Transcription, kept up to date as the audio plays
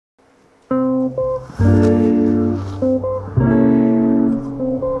What's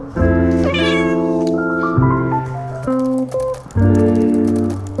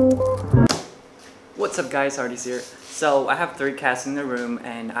up guys, Artis here. So I have 3 cats in the room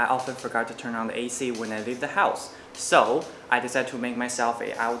and I often forgot to turn on the AC when I leave the house. So I decided to make myself a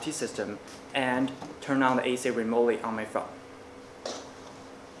IoT system and turn on the AC remotely on my phone.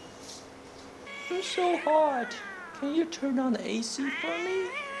 It's so hot. Can you turn on the AC for me?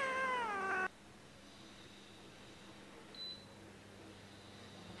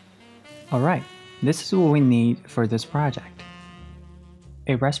 Alright, this is what we need for this project.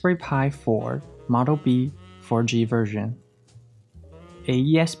 A Raspberry Pi 4 Model B 4G version, a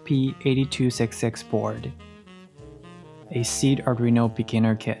ESP8266 board, a Seeed Arduino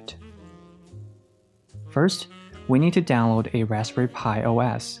beginner kit. First, we need to download a Raspberry Pi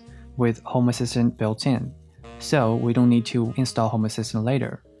OS with Home Assistant built in, so we don't need to install Home Assistant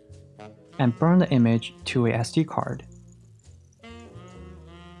later, and burn the image to a SD card.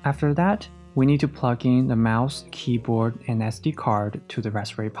 After that, we need to plug in the mouse, keyboard, and SD card to the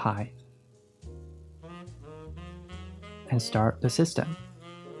Raspberry Pi and start the system.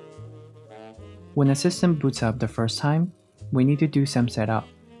 When the system boots up the first time, we need to do some setup.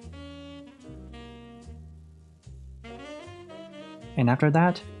 And after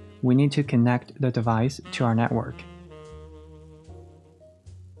that, we need to connect the device to our network.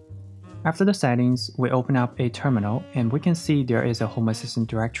 After the settings, we open up a terminal and we can see there is a Home Assistant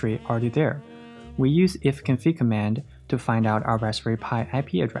directory already there. We use ifconfig command to find out our Raspberry Pi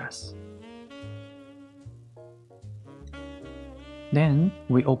IP address. Then,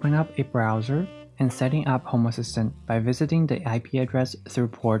 we open up a browser and setting up Home Assistant by visiting the IP address through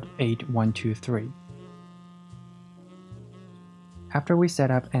port 8123. After we set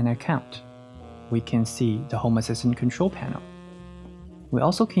up an account, we can see the Home Assistant control panel. We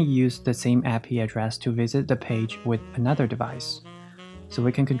also can use the same IP address to visit the page with another device, so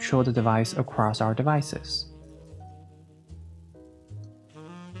we can control the device across our devices.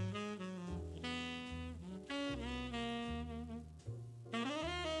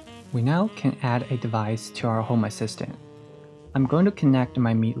 We now can add a device to our Home Assistant. I'm going to connect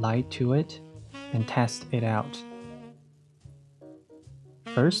my Meet light to it and test it out.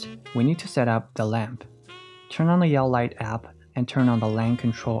 First, we need to set up the lamp. Turn on the Yell Light app and turn on the LAN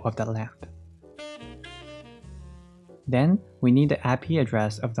control of the lamp. Then, we need the IP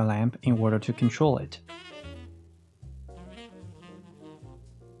address of the lamp in order to control it.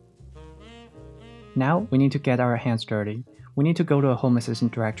 Now, we need to get our hands dirty. We need to go to a Home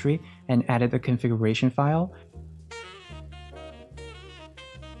Assistant directory and edit the configuration file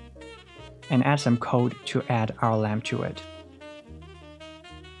and add some code to add our lamp to it.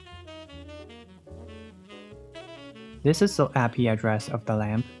 This is the IP address of the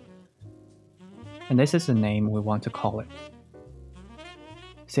lamp, and this is the name we want to call it.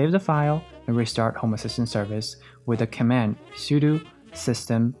 Save the file and restart Home Assistant service with the command sudo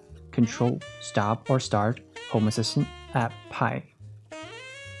system control stop or start Home Assistant app Pi.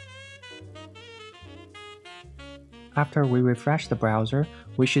 After we refresh the browser,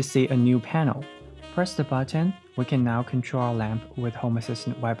 we should see a new panel. Press the button, we can now control our lamp with Home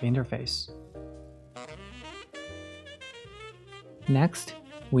Assistant web interface. Next,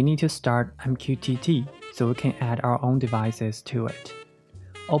 we need to start MQTT so we can add our own devices to it.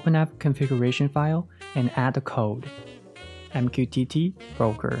 Open up configuration file and add the code MQTT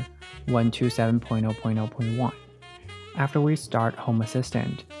broker 127.0.0.1. After we start Home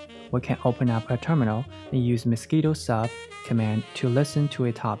Assistant, we can open up a terminal and use mosquito sub command to listen to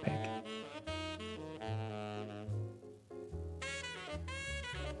a topic.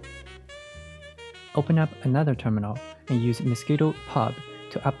 Open up another terminal and use mosquito pub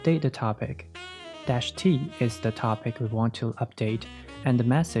to update the topic. -T is the topic we want to update and the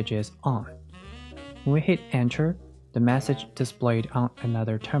message is on. When we hit enter, the message displayed on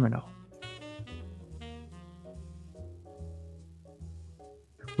another terminal.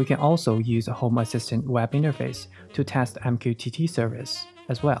 We can also use a Home Assistant web interface to test MQTT service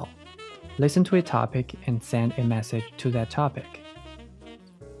as well. Listen to a topic and send a message to that topic.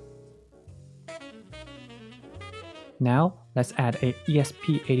 Now, let's add a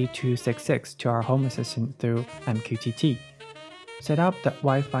ESP8266 to our Home Assistant through MQTT. Set up the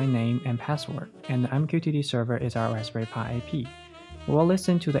Wi-Fi name and password, and the MQTT server is our Raspberry Pi IP. We'll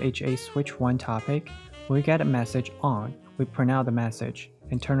listen to the HA switch 1 topic. When we get a message on, we print out the message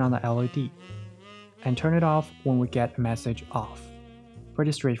and turn on the LED, and turn it off when we get a message off.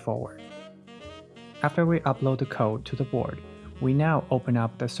 Pretty straightforward. After we upload the code to the board, we now open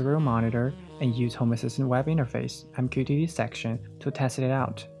up the serial monitor and use Home Assistant web interface MQTT section to test it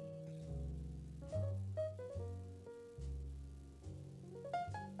out.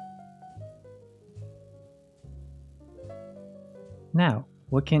 Now,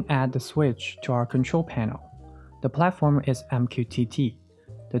 we can add the switch to our control panel. The platform is MQTT.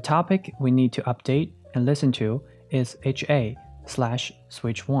 The topic we need to update and listen to is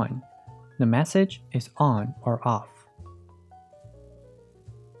HA/switch1. The message is on or off.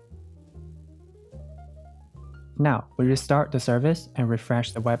 Now, we restart the service and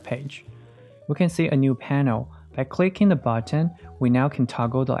refresh the web page. We can see a new panel. By clicking the button, we now can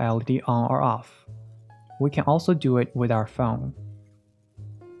toggle the LED on or off. We can also do it with our phone.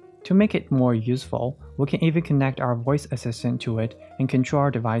 To make it more useful, we can even connect our voice assistant to it and control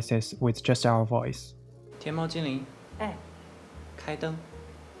our devices with just our voice. 天猫精灵，哎，开灯。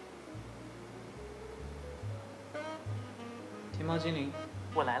天猫精灵，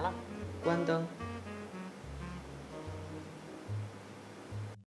我来了。关灯。